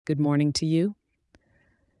Good morning to you.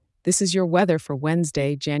 This is your weather for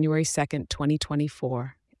Wednesday, January 2nd,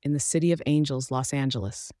 2024, in the City of Angels, Los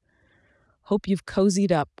Angeles. Hope you've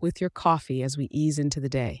cozied up with your coffee as we ease into the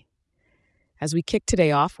day. As we kick today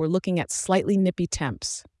off, we're looking at slightly nippy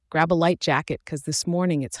temps. Grab a light jacket because this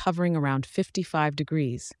morning it's hovering around 55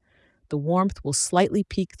 degrees. The warmth will slightly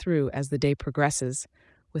peek through as the day progresses,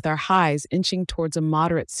 with our highs inching towards a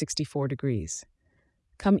moderate 64 degrees.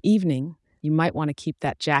 Come evening, you might want to keep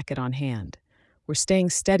that jacket on hand. We're staying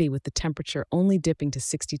steady with the temperature only dipping to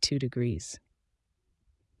 62 degrees.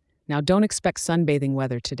 Now, don't expect sunbathing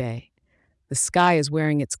weather today. The sky is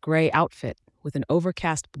wearing its gray outfit, with an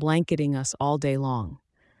overcast blanketing us all day long.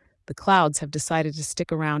 The clouds have decided to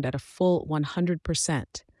stick around at a full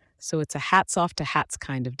 100%, so it's a hats off to hats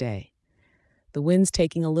kind of day. The wind's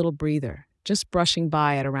taking a little breather, just brushing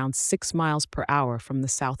by at around 6 miles per hour from the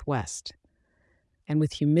southwest. And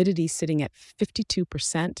with humidity sitting at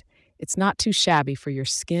 52%, it's not too shabby for your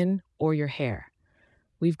skin or your hair.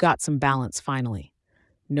 We've got some balance finally.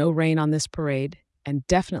 No rain on this parade, and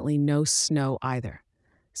definitely no snow either.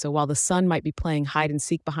 So while the sun might be playing hide and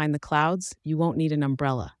seek behind the clouds, you won't need an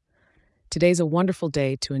umbrella. Today's a wonderful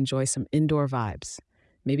day to enjoy some indoor vibes.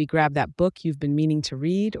 Maybe grab that book you've been meaning to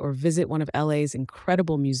read or visit one of LA's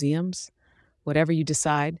incredible museums. Whatever you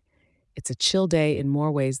decide, it's a chill day in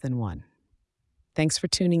more ways than one. Thanks for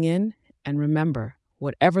tuning in, and remember,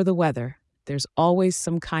 whatever the weather, there's always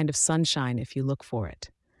some kind of sunshine if you look for it.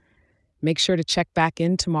 Make sure to check back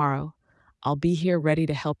in tomorrow. I'll be here ready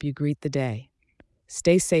to help you greet the day.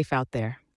 Stay safe out there.